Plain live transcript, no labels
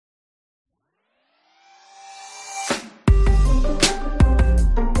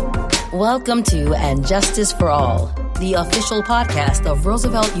Welcome to And Justice for All, the official podcast of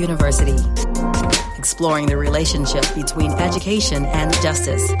Roosevelt University, exploring the relationship between education and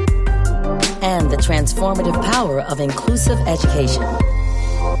justice, and the transformative power of inclusive education.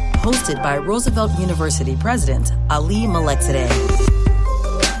 Hosted by Roosevelt University President Ali Malekzadeh.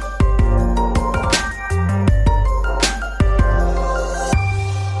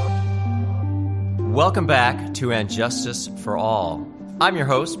 Welcome back to And Justice for All. I'm your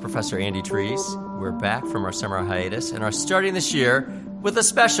host, Professor Andy Trees. We're back from our summer hiatus and are starting this year with a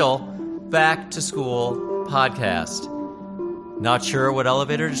special Back to School podcast. Not sure what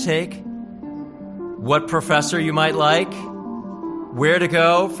elevator to take? What professor you might like? Where to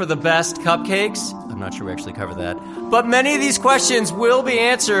go for the best cupcakes? I'm not sure we actually cover that. But many of these questions will be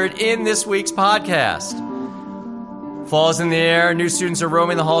answered in this week's podcast. Fall is in the air. New students are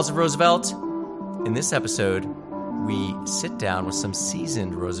roaming the halls of Roosevelt. In this episode, we sit down with some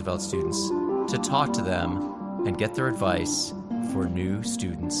seasoned Roosevelt students to talk to them and get their advice for new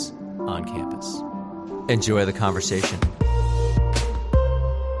students on campus. Enjoy the conversation.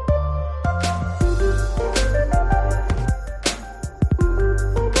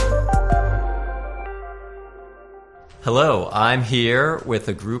 Hello, I'm here with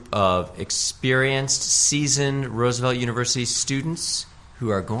a group of experienced, seasoned Roosevelt University students who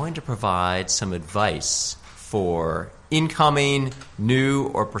are going to provide some advice for incoming, new,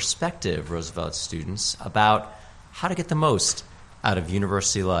 or prospective Roosevelt students about how to get the most out of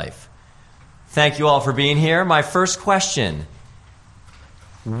university life. Thank you all for being here. My first question: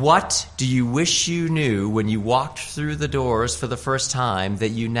 what do you wish you knew when you walked through the doors for the first time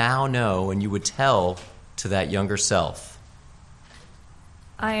that you now know and you would tell to that younger self?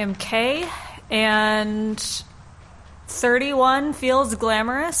 I am Kay, and 31 feels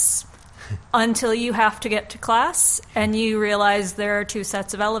glamorous until you have to get to class and you realize there are two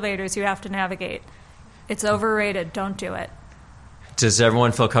sets of elevators you have to navigate. It's overrated. Don't do it. Does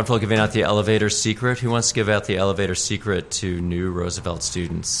everyone feel comfortable giving out the elevator secret? Who wants to give out the elevator secret to new Roosevelt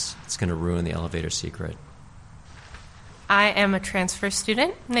students? It's going to ruin the elevator secret. I am a transfer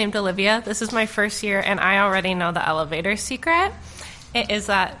student named Olivia. This is my first year, and I already know the elevator secret. It is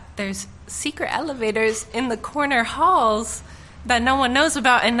that there's secret elevators in the corner halls that no one knows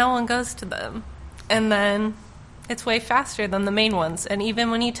about and no one goes to them. And then it's way faster than the main ones. And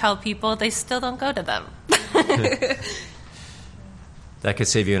even when you tell people, they still don't go to them. That could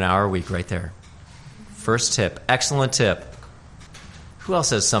save you an hour a week right there. First tip. Excellent tip. Who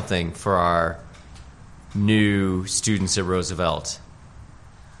else has something for our new students at Roosevelt?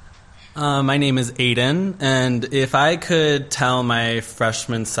 My name is Aiden, and if I could tell my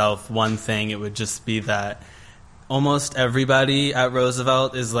freshman self one thing, it would just be that almost everybody at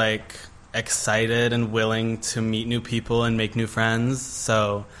Roosevelt is excited and willing to meet new people and make new friends,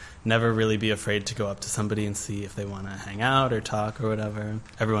 so never really be afraid to go up to somebody and see if they want to hang out or talk or whatever.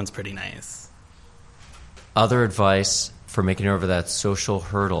 Everyone's pretty nice. Other advice for making over that social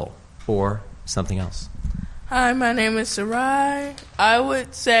hurdle or something else? Hi, my name is Sarai. I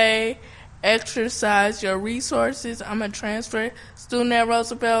would say exercise your resources. I'm a transfer student at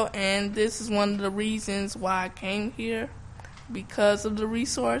Roosevelt, and this is one of the reasons why I came here, because of the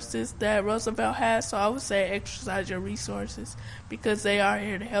resources that Roosevelt has. So I would say exercise your resources because they are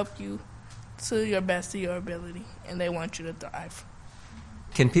here to help you to your best of your ability, and they want you to thrive.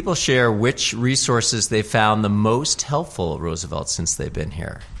 Can people share which resources they found the most helpful at Roosevelt since they've been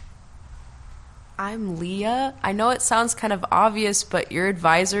here? I'm Leah. I know it sounds kind of obvious, but your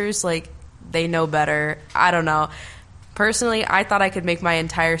advisors, they know better. I don't know. Personally, I thought I could make my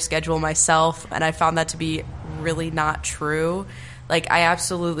entire schedule myself, and I found that to be really not true. I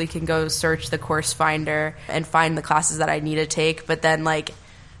absolutely can go search the course finder and find the classes that I need to take, but then,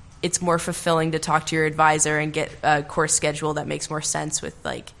 it's more fulfilling to talk to your advisor and get a course schedule that makes more sense with,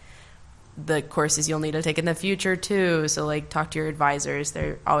 the courses you'll need to take in the future, too. So, talk to your advisors.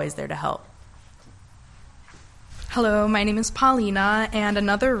 They're always there to help. Hello, my name is Paulina, and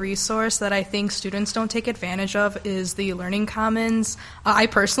another resource that I think students don't take advantage of is the Learning Commons. I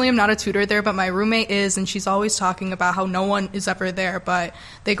personally am not a tutor there, but my roommate is, and she's always talking about how no one is ever there, but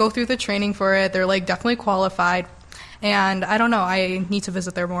they go through the training for it. They're definitely qualified, and I don't know, I need to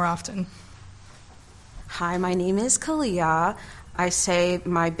visit there more often. Hi, my name is Kalia. I say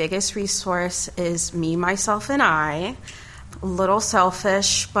my biggest resource is me, myself, and I. A little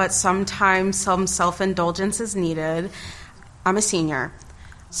selfish, but sometimes some self-indulgence is needed. I'm a senior,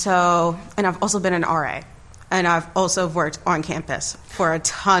 and I've also been an RA, and I've also worked on campus for a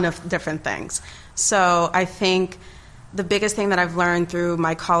ton of different things. So I think the biggest thing that I've learned through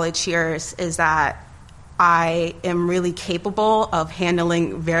my college years is that I am really capable of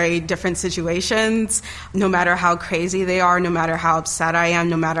handling very different situations, no matter how crazy they are, no matter how upset I am,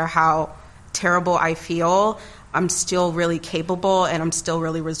 no matter how terrible I feel. I'm still really capable and I'm still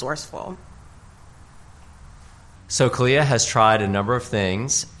really resourceful. So Kalia has tried a number of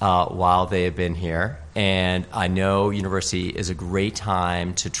things while they have been here, and I know university is a great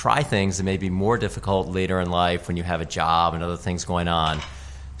time to try things that may be more difficult later in life when you have a job and other things going on.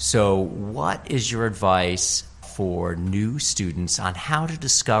 So what is your advice for new students on how to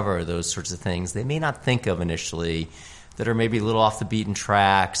discover those sorts of things they may not think of initially, that are maybe a little off the beaten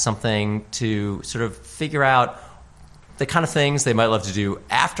track, something to sort of figure out the kind of things they might love to do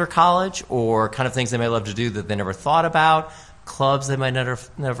after college, or kind of things they might love to do that they never thought about, clubs they might never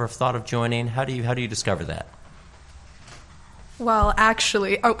have thought of joining? How do you discover that? Well,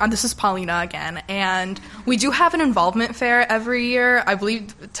 actually, this is Paulina again, and we do have an involvement fair every year. I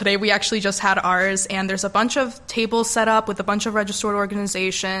believe today we actually just had ours, and there's a bunch of tables set up with a bunch of registered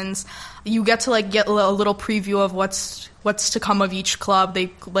organizations. You get to get a little preview of what's to come of each club. They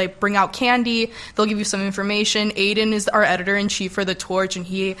bring out candy. They'll give you some information. Aiden is our editor-in-chief for The Torch, and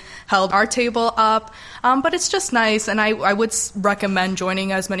he held our table up. But it's just nice, and I would recommend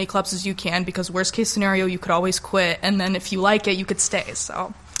joining as many clubs as you can, because worst case scenario, you could always quit, and then if you like it, you could stay.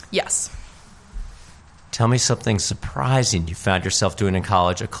 So, yes. Tell me something surprising you found yourself doing in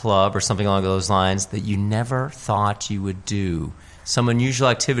college, a club or something along those lines that you never thought you would do. Some unusual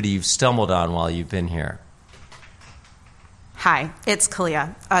activity you've stumbled on while you've been here. Hi, it's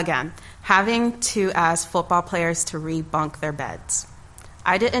Kalia again. Having to ask football players to re-bunk their beds.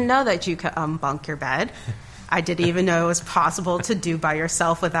 I didn't know that you could unbunk your bed. I didn't even know it was possible to do by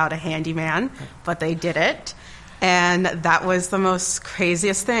yourself without a handyman, but they did it. And that was the most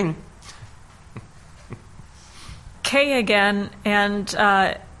craziest thing. Kay again, and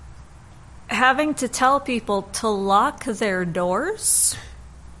having to tell people to lock their doors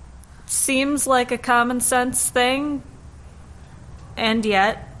seems like a common sense thing, and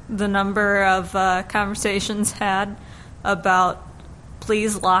yet the number of conversations had about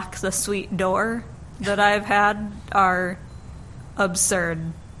please lock the suite door that I've had are absurd.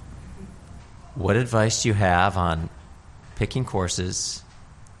 What advice do you have on picking courses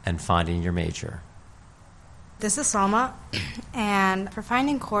and finding your major? This is Salma, and for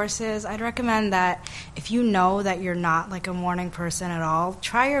finding courses, I'd recommend that if you know that you're not like a morning person at all,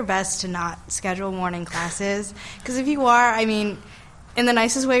 try your best to not schedule morning classes, because if you are, I mean, in the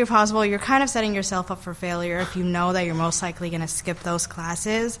nicest way possible, you're kind of setting yourself up for failure if you know that you're most likely going to skip those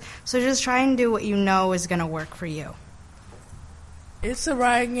classes. So just try and do what you know is going to work for you. It's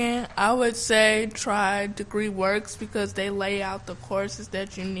Sarai again. I would say try DegreeWorks, because they lay out the courses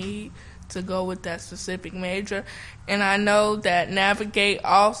that you need to go with that specific major. And I know that Navigate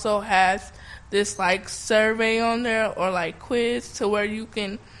also has this survey on there, or quiz, to where you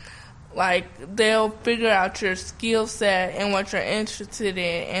can they'll figure out your skill set and what you're interested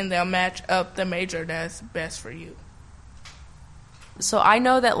in, and they'll match up the major that's best for you. So I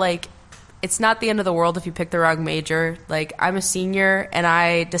know that it's not the end of the world if you pick the wrong major. I'm a senior, and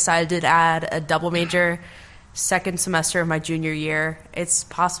I decided to add a double major second semester of my junior year. It's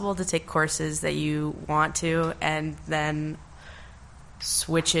possible to take courses that you want to and then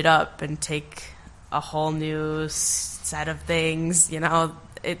switch it up and take a whole new set of things.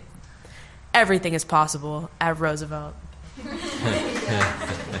 Everything is possible at Roosevelt.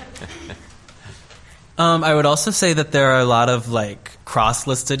 I would also say that there are a lot of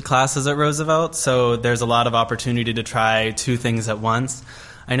cross-listed classes at Roosevelt, so there's a lot of opportunity to try two things at once.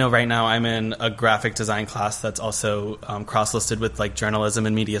 I know right now I'm in a graphic design class that's also cross-listed with journalism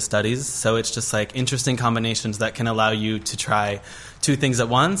and media studies, so it's just interesting combinations that can allow you to try two things at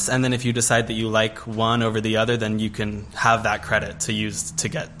once, and then if you decide that you like one over the other, then you can have that credit to use to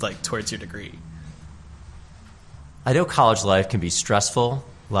get towards your degree. I know college life can be stressful,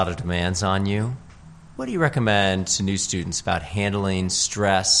 a lot of demands on you. What do you recommend to new students about handling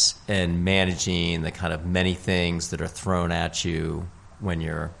stress and managing the kind of many things that are thrown at you when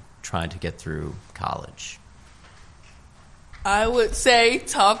you're trying to get through college? I would say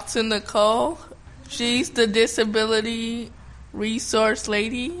talk to Nicole. She's the disability resource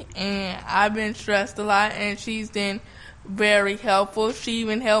lady, and I've been stressed a lot, and she's been very helpful. She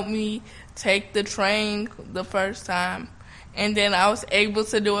even helped me take the train the first time, and then I was able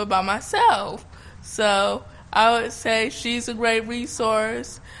to do it by myself. So I would say she's a great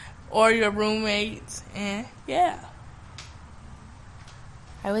resource, or your roommates, and yeah.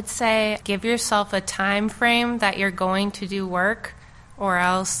 I would say give yourself a time frame that you're going to do work, or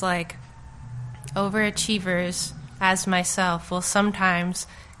else overachievers, as myself, will sometimes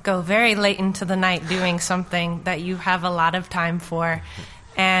go very late into the night doing something that you have a lot of time for.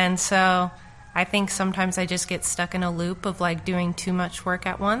 And so I think sometimes I just get stuck in a loop of like doing too much work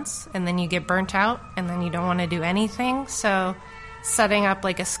at once, and then you get burnt out, and then you don't want to do anything. So setting up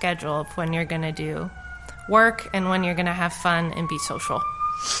like a schedule of when you're going to do work and when you're going to have fun and be social.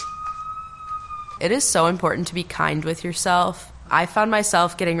 It is so important to be kind with yourself. I found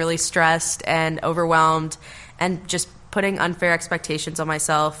myself getting really stressed and overwhelmed and just putting unfair expectations on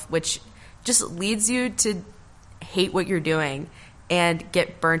myself, which just leads you to hate what you're doing and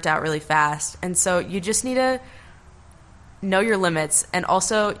get burnt out really fast. And so you just need to know your limits, and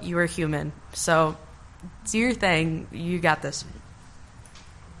also you are human. So do your thing. You got this.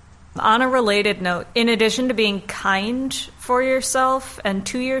 On a related note, in addition to being kind for yourself and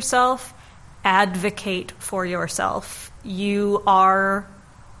to yourself, advocate for yourself. You are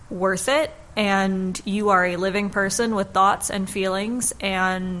worth it, and you are a living person with thoughts and feelings,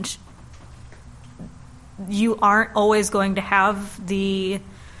 and you aren't always going to have the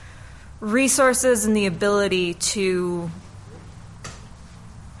resources and the ability to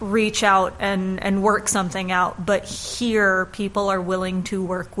reach out and work something out, but here people are willing to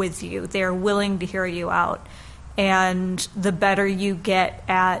work with you. They're willing to hear you out. And the better you get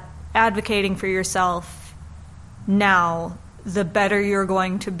at advocating for yourself now, the better you're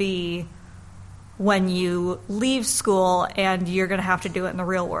going to be when you leave school and you're going to have to do it in the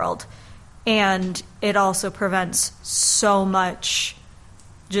real world. And it also prevents so much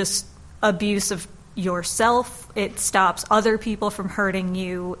just abuse of yourself. It stops other people from hurting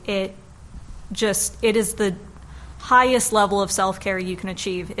you. It is the highest level of self-care you can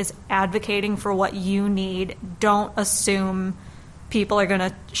achieve, is advocating for what you need. Don't assume people are going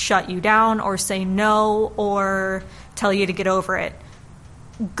to shut you down or say no or tell you to get over it.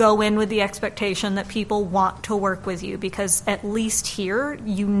 Go in with the expectation that people want to work with you, because at least here,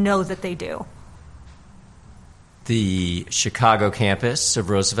 you know that they do. The Chicago campus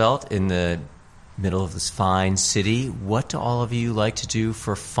of Roosevelt in the middle of this fine city. What do all of you like to do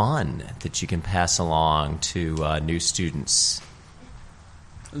for fun that you can pass along to new students?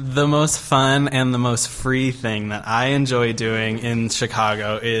 The most fun and the most free thing that I enjoy doing in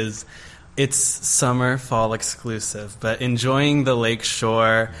Chicago is, it's summer, fall exclusive, but enjoying the lake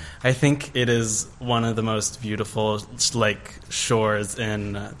shore. I think it is one of the most beautiful shores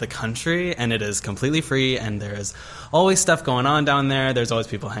in the country, and it is completely free, and there is always stuff going on down there. There's always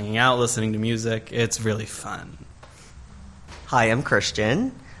people hanging out, listening to music. It's really fun. Hi, I'm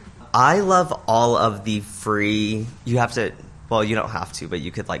Christian. I love all of the free, you don't have to, but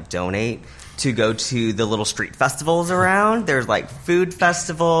you could donate to go to the little street festivals around. There's food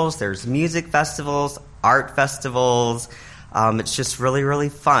festivals, there's music festivals, art festivals. It's just really, really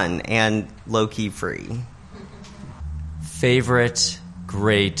fun and low-key free. Favorite,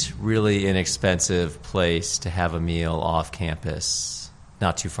 great, really inexpensive place to have a meal off campus?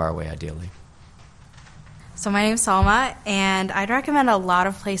 Not too far away, ideally. So my name's Salma, and I'd recommend a lot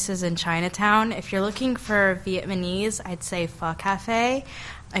of places in Chinatown. If you're looking for Vietnamese, I'd say Pho Cafe.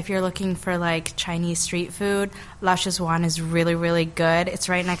 If you're looking for Chinese street food, La Szechuan is really, really good. It's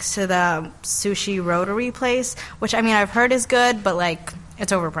right next to the Sushi Rotary place, which I've heard is good, but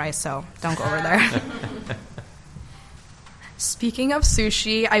it's overpriced, so don't go over there. Speaking of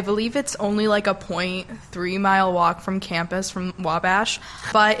sushi, I believe it's only a 0.3 mile walk from campus, from Wabash,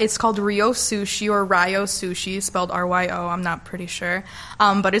 but it's called Rio Sushi or Ryo Sushi, spelled R-Y-O, I'm not pretty sure.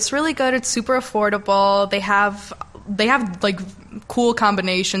 But it's really good. It's super affordable. They have cool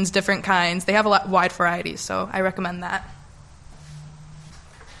combinations, different kinds. They have a wide variety, so I recommend that.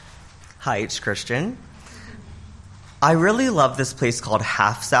 Hi, it's Christian. I really love this place called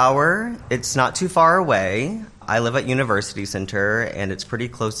Half Sour. It's not too far away. I live at University Center, and it's pretty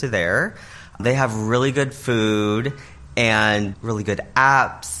close to there. They have really good food and really good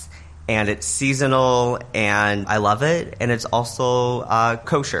apps, and it's seasonal, and I love it, and it's also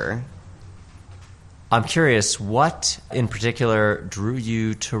kosher. I'm curious, what in particular drew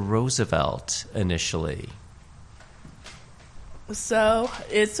you to Roosevelt initially? So,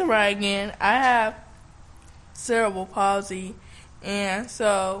 it's Sarai again. I have cerebral palsy, and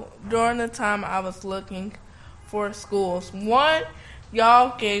so during the time I was looking for schools, one,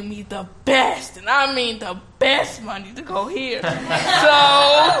 y'all gave me the best, and I mean the best money to go here. So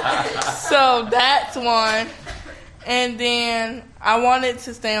that's one. And then I wanted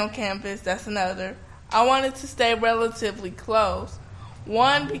to stay on campus. That's another. I wanted to stay relatively close.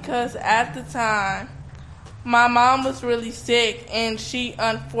 One, because at the time, my mom was really sick, and she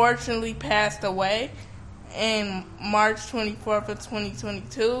unfortunately passed away in March 24th of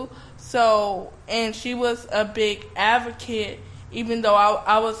 2022. So, and she was a big advocate even though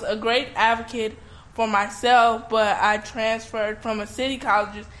I was a great advocate for myself, but I transferred from a city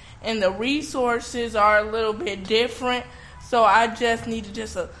college and the resources are a little bit different, so I just needed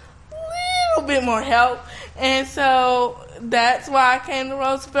just a little bit more help. And so that's why I came to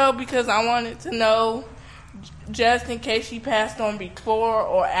Roosevelt, because I wanted to know, just in case she passed on before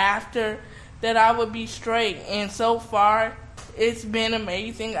or after, that I would be straight. And so far, it's been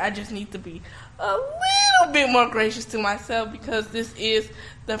amazing. I just need to be a little bit more gracious to myself, because this is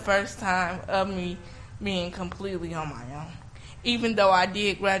the first time of me being completely on my own, even though I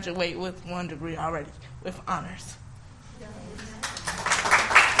did graduate with 1 degree already, with honors.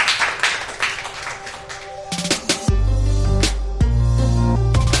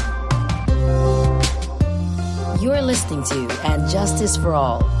 You're listening to And Justice for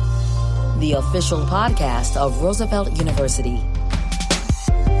All, the official podcast of Roosevelt University.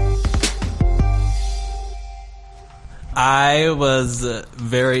 I was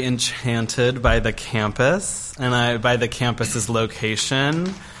very enchanted by the campus and by the campus's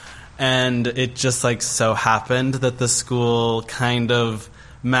location, and it just so happened that the school kind of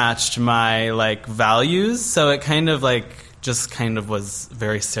matched my values, so it kind of was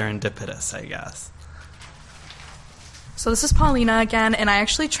very serendipitous, I guess. So this is Paulina again, and I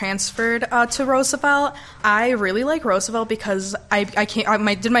actually transferred to Roosevelt. I really like Roosevelt because I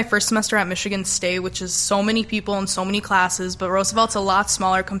did my first semester at Michigan State, which is so many people and so many classes, but Roosevelt's a lot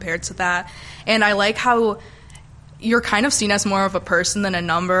smaller compared to that. And I like how you're kind of seen as more of a person than a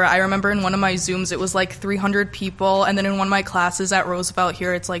number. I remember in one of my Zooms, it was 300 people, and then in one of my classes at Roosevelt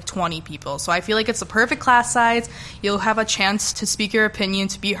here, it's 20 people. So I feel like it's the perfect class size. You'll have a chance to speak your opinion,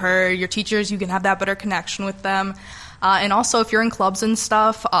 to be heard. Your teachers, you can have that better connection with them. And also, if you're in clubs and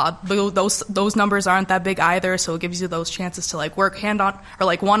stuff, those numbers aren't that big either, so it gives you those chances to work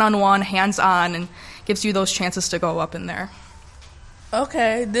one-on-one, hands-on, and gives you those chances to go up in there.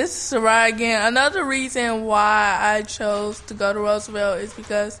 Okay, this is Sarai again. Another reason why I chose to go to Roosevelt is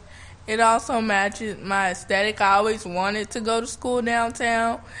because it also matches my aesthetic. I always wanted to go to school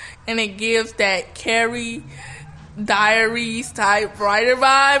downtown, and it gives that Carrie Diaries type writer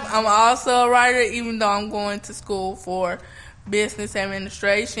vibe. I'm also a writer, even though I'm going to school for business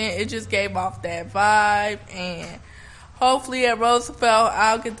administration. It just gave off that vibe, and hopefully at Roosevelt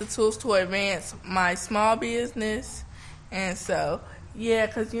I'll get the tools to advance my small business. And so, yeah,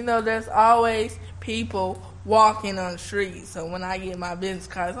 because there's always people walking on the street, so when I get my business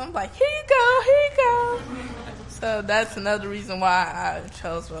cards, I'm like, here you go. So that's another reason why I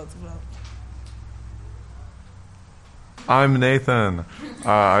chose Roosevelt. I'm Nathan.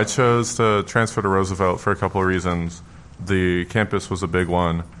 I chose to transfer to Roosevelt for a couple of reasons. The campus was a big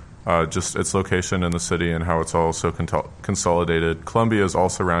one, just its location in the city and how it's all so consolidated. Columbia is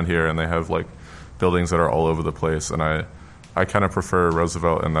also around here, and they have buildings that are all over the place. And I kind of prefer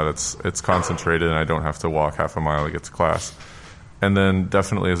Roosevelt in that it's concentrated, and I don't have to walk half a mile to get to class. And then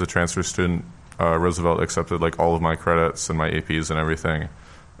definitely as a transfer student, Roosevelt accepted all of my credits and my APs and everything,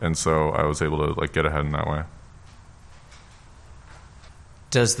 and so I was able to get ahead in that way.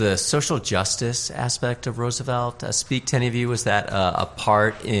 Does the social justice aspect of Roosevelt speak to any of you? Was that a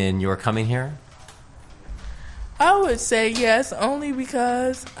part in your coming here? I would say yes, only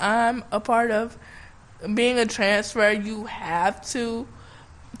because I'm a part of being a transfer. You have to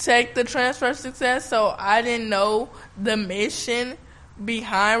take the transfer success, so I didn't know the mission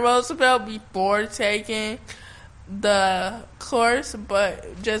behind Roosevelt before taking the course,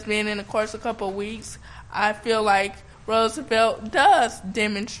 but just being in the course a couple of weeks, I feel like Roosevelt does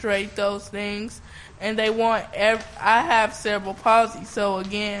demonstrate those things, and they want I have cerebral palsy, so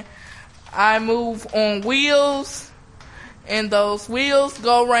again, I move on wheels, and those wheels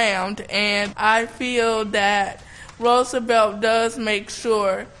go round, and I feel that Roosevelt does make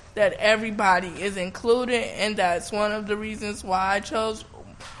sure that everybody is included, and that's one of the reasons why I chose,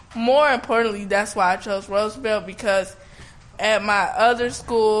 more importantly, that's why I chose Roosevelt, because at my other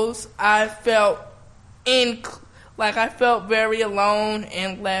schools, I felt I felt very alone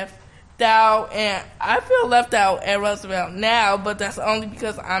and left out, and I feel left out at Roosevelt now, but that's only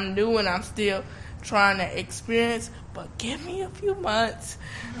because I'm new and I'm still trying to experience, but give me a few months.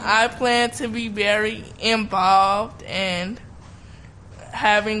 I plan to be very involved and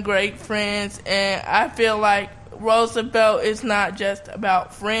having great friends, and I feel like Roosevelt is not just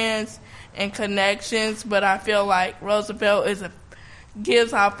about friends and connections, but I feel like Roosevelt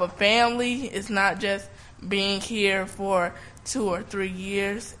gives off a family. It's not just being here for 2 or 3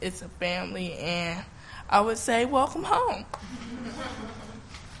 years. It's a family, and I would say welcome home.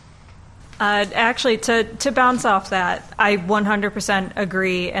 Actually, to bounce off that, I 100%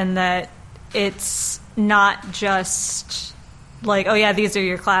 agree in that it's not just like, oh yeah, these are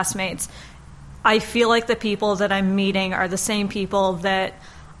your classmates. I feel like the people that I'm meeting are the same people that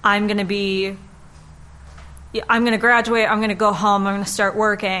I'm going to graduate, I'm going to go home, I'm going to start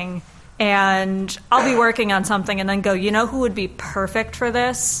working, and I'll be working on something and then go, you know who would be perfect for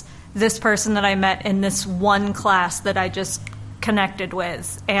this? This person that I met in this one class that I just connected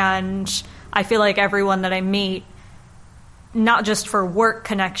with. And I feel like everyone that I meet, not just for work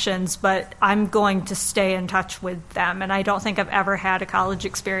connections, but I'm going to stay in touch with them. And I don't think I've ever had a college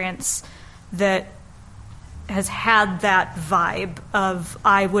experience that has had that vibe of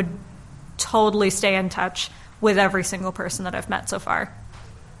I would totally stay in touch with every single person that I've met so far.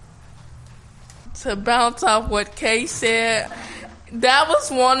 To bounce off what Kay said, that was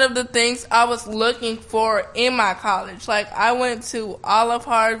one of the things I was looking for in my college. Like, I went to Olive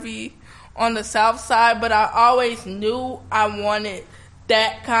Harvey on the south side, but I always knew I wanted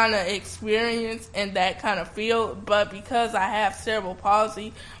that kind of experience and that kind of feel. But because I have cerebral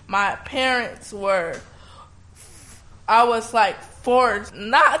palsy, my parents I was like forced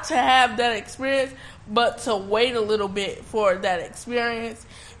not to have that experience, but to wait a little bit for that experience.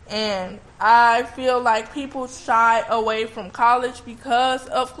 And I feel like people shy away from college because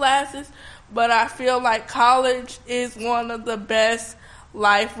of classes, but I feel like college is one of the best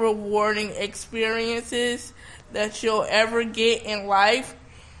life rewarding experiences that you'll ever get in life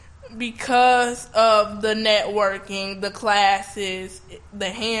because of the networking, the classes, the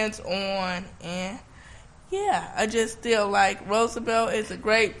hands-on, and yeah, I just feel like Roosevelt is a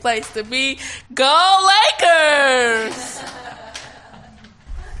great place to be. Go Lakers!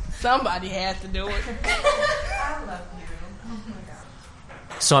 Somebody had to do it. I love you. Oh my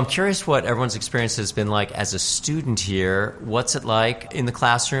God. So I'm curious what everyone's experience has been like as a student here. What's it like in the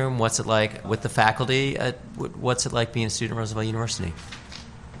classroom? What's it like with the faculty? What's it like being a student at Roosevelt University?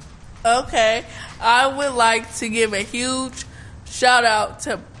 Okay, I would like to give a huge shout out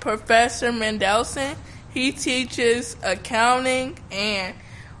to Professor Mendelson. He teaches accounting and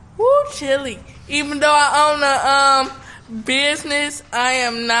chili. Even though I own a business, I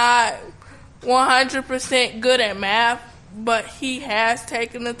am not 100% good at math, but he has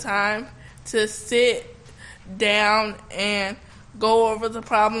taken the time to sit down and go over the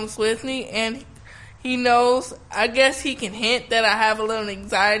problems with me, and he knows, I guess he can hint that I have a little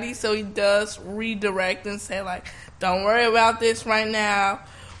anxiety, so he does redirect and say, like, don't worry about this right now,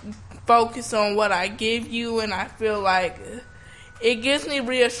 focus on what I give you, and I feel like it gives me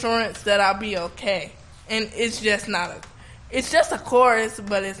reassurance that I'll be okay. And it's just a chorus,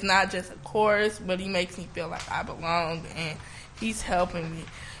 but it's not just a chorus, but he makes me feel like I belong, and he's helping me.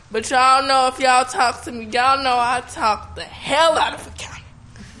 But y'all know, if y'all talk to me, y'all know I talk the hell out of accounting.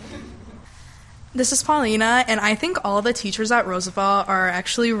 This is Paulina, and I think all the teachers at Roosevelt are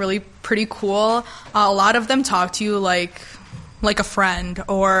actually really pretty cool. A lot of them talk to you like a friend,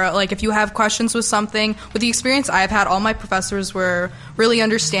 or like if you have questions with something. With the experience I've had, all my professors were really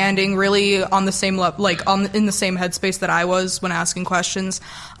understanding, really on the same level, in the same headspace that I was when asking questions.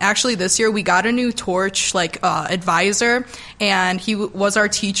 Actually, this year we got a new Torch advisor, and he was our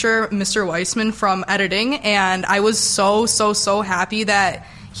teacher, Mr. Weissman from editing, and I was so happy that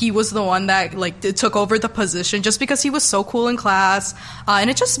he was the one that took over the position, just because he was so cool in class, and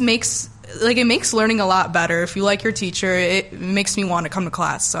it just makes learning a lot better. If you like your teacher, it makes me want to come to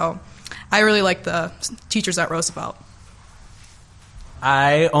class. So I really like the teachers at Roosevelt.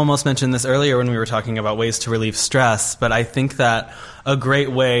 I almost mentioned this earlier when we were talking about ways to relieve stress, but I think that a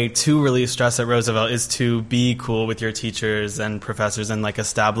great way to relieve stress at Roosevelt is to be cool with your teachers and professors and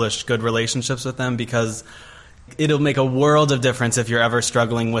establish good relationships with them, because it'll make a world of difference if you're ever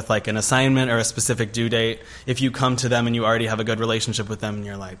struggling with an assignment or a specific due date. If you come to them and you already have a good relationship with them and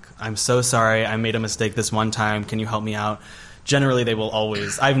you're like, I'm so sorry, I made a mistake this one time, can you help me out? Generally, they will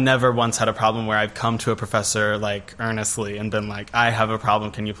always. I've never once had a problem where I've come to a professor earnestly and been like, I have a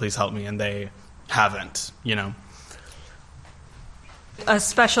problem, can you please help me? And they haven't, A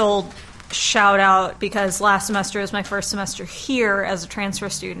special shout out, because last semester was my first semester here as a transfer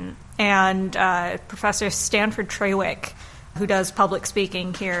student, and Professor Stanford Trawick, who does public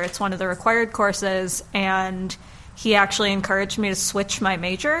speaking here, it's one of the required courses, and he actually encouraged me to switch my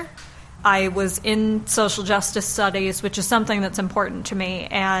major. I was in social justice studies, which is something that's important to me,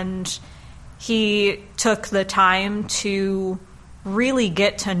 and he took the time to really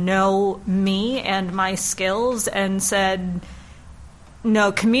get to know me and my skills and said,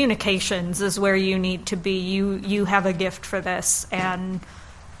 no, communications is where you need to be. You have a gift for this. And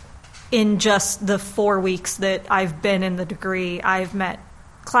in just the 4 weeks that I've been in the degree, I've met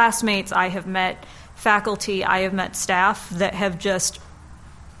classmates, I have met faculty, I have met staff that have just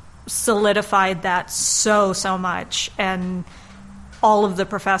solidified that so much. And all of the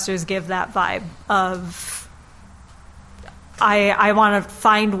professors give that vibe of, I want to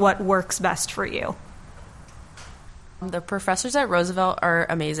find what works best for you. The professors at Roosevelt are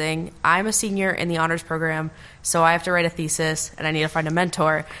amazing. I'm a senior in the honors program, so I have to write a thesis, and I need to find a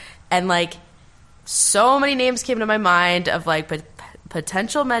mentor. And, like, so many names came to my mind of, like,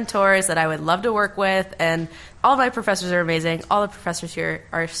 potential mentors that I would love to work with, and all of my professors are amazing. All the professors here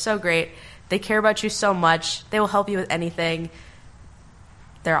are so great. They care about you so much. They will help you with anything.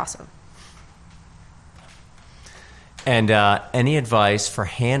 They're awesome. And any advice for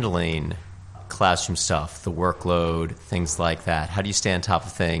handling classroom stuff, the workload, things like that? How do you stay on top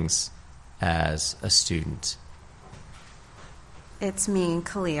of things as a student? It's me,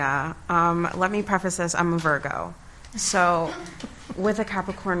 Kalia. Let me preface this. I'm a Virgo. So, with a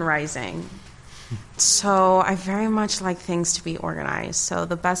Capricorn rising. So, I very much like things to be organized. So,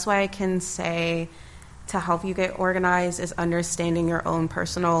 the best way I can say to help you get organized is understanding your own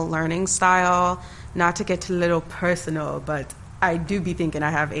personal learning style. Not to get too little personal, but I do be thinking I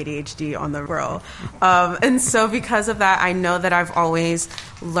have ADHD on the roll. And so because of that, I know that I've always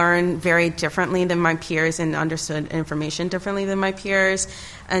learned very differently than my peers and understood information differently than my peers.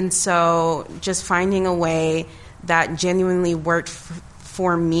 And so just finding a way that genuinely worked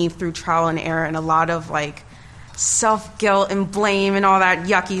for me through trial and error and a lot of, like, self-guilt and blame and all that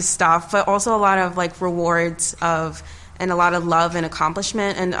yucky stuff, but also a lot of, like, rewards of and a lot of love and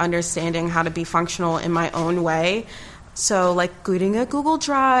accomplishment and understanding how to be functional in my own way. So, like, getting a Google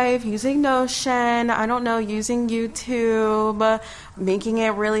Drive, using Notion, using YouTube, making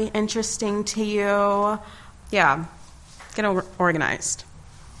it really interesting to you. Yeah, get organized.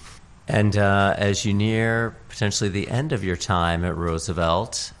 And as you near potentially the end of your time at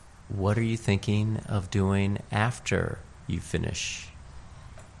Roosevelt, what are you thinking of doing after you finish?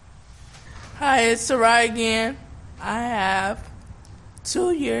 Hi, it's Sarai again. I have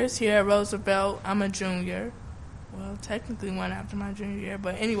 2 years here at Roosevelt. I'm a junior. Well, technically one after my junior year,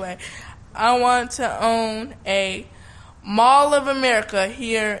 but anyway, I want to own a Mall of America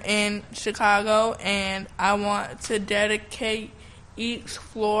here in Chicago, and I want to dedicate each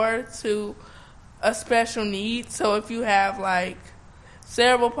floor to a special need. So if you have, like,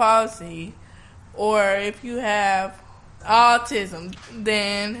 cerebral palsy, or if you have autism,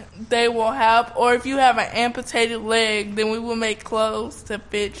 then they will help. Or if you have an amputated leg, then we will make clothes to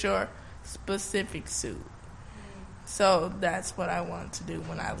fit your specific suit. So that's what I want to do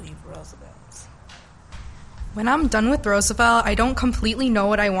when I leave Roosevelt. When I'm done with Roosevelt, I don't completely know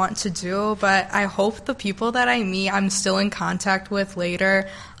what I want to do, but I hope the people that I meet I'm still in contact with later.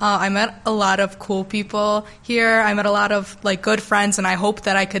 I met a lot of cool people here. I met a lot of, like, good friends, and I hope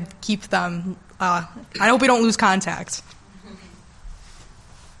that I could keep them. I hope we don't lose contact.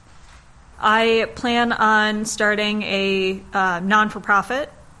 I plan on starting a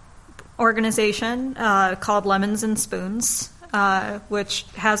non-for-profit organization called Lemons and Spoons, which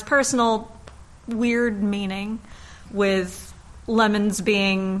has personal weird meaning, with lemons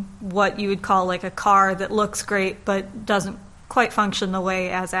being what you would call like a car that looks great but doesn't quite function the way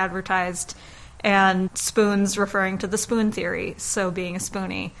as advertised, and spoons referring to the spoon theory, so being a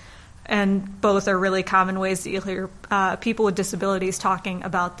spoonie. And both are really common ways that you'll hear people with disabilities talking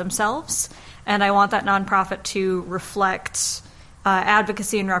about themselves. And I want that nonprofit to reflect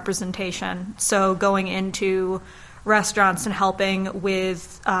advocacy and representation. So going into restaurants and helping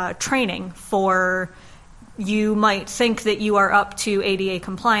with training for, you might think that you are up to ADA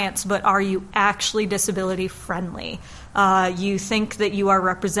compliance, but are you actually disability friendly? You think that you are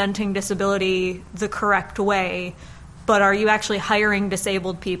representing disability the correct way, but are you actually hiring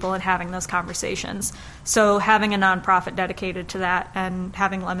disabled people and having those conversations? So having a nonprofit dedicated to that and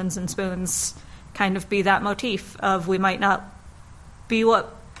having Lemons and Spoons kind of be that motif of, we might not be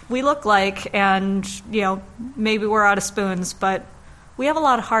what we look like, and, you know, maybe we're out of spoons, but we have a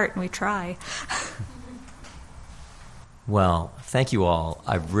lot of heart and we try. Well, thank you all.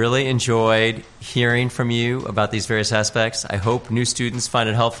 I've really enjoyed hearing from you about these various aspects. I hope new students find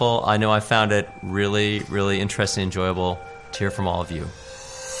it helpful. I know I found it really, really interesting and enjoyable to hear from all of you.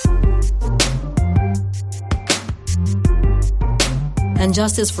 And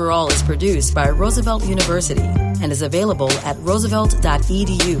Justice for All is produced by Roosevelt University and is available at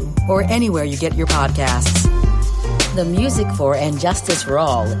roosevelt.edu or anywhere you get your podcasts. The music for And Justice for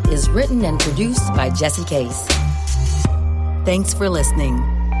All is written and produced by Jesse Case. Thanks for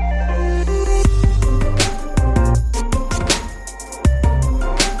listening.